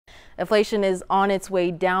Inflation is on its way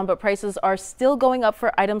down, but prices are still going up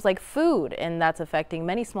for items like food, and that's affecting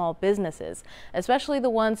many small businesses, especially the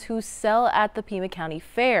ones who sell at the Pima County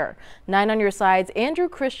Fair. 9 on your side's Andrew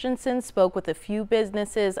Christensen spoke with a few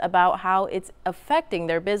businesses about how it's affecting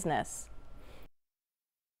their business.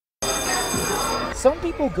 Some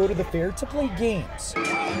people go to the fair to play games.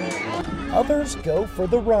 Others go for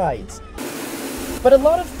the rides. But a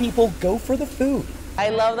lot of people go for the food. I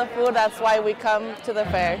love the food, that's why we come to the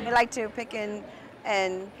fair. I like to pick in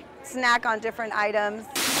and snack on different items.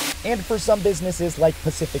 And for some businesses like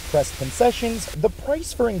Pacific Crest Concessions, the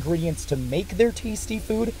price for ingredients to make their tasty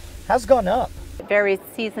food has gone up. It varies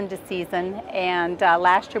season to season, and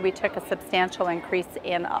last year we took a substantial increase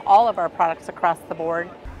in all of our products across the board.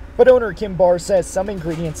 But owner Kim Barr says some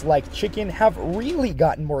ingredients like chicken have really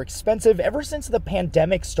gotten more expensive ever since the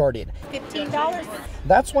pandemic started. $15.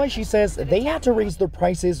 That's why she says they had to raise their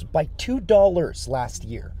prices by $2 last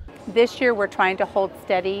year. This year we're trying to hold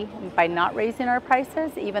steady by not raising our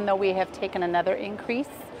prices, even though we have taken another increase.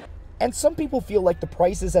 And some people feel like the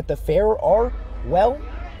prices at the fair are, well,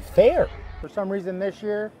 fair. For some reason this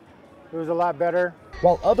year, it was a lot better.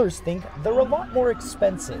 While others think they're a lot more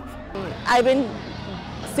expensive. I've been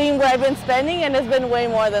seeing where I've been spending, and it's been way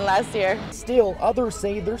more than last year. Still, others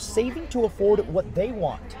say they're saving to afford what they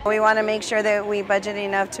want. We want to make sure that we budget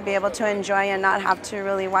enough to be able to enjoy and not have to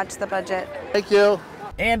really watch the budget. Thank you.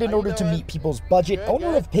 And in order to meet people's budget,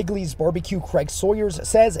 owner of Piggly's Barbecue, Craig Sawyers,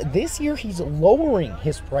 says this year he's lowering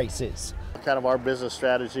his prices. Kind of our business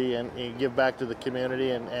strategy and give back to the community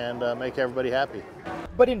and make everybody happy.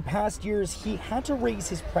 But in past years, he had to raise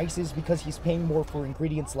his prices because he's paying more for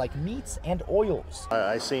ingredients like meats and oils.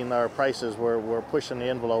 I seen our prices were pushing the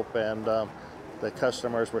envelope, and the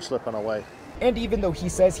customers were slipping away. And even though he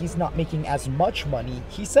says he's not making as much money,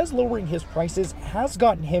 he says lowering his prices has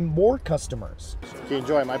gotten him more customers. You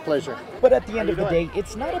enjoy, my pleasure. But at the end of the day,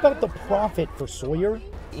 it's not about the profit for Sawyer,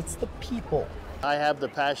 it's the people. I have the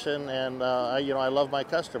passion, and I love my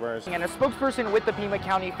customers. And a spokesperson with the Pima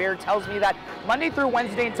County Fair tells me that Monday through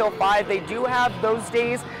Wednesday until 5, they do have those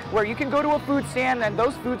days where you can go to a food stand, and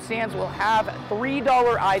those food stands will have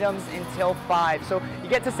 $3 items until 5. So you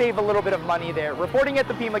get to save a little bit of money there. Reporting at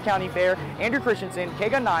the Pima County Fair, Andrew Christensen,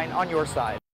 KGUN 9 on your side.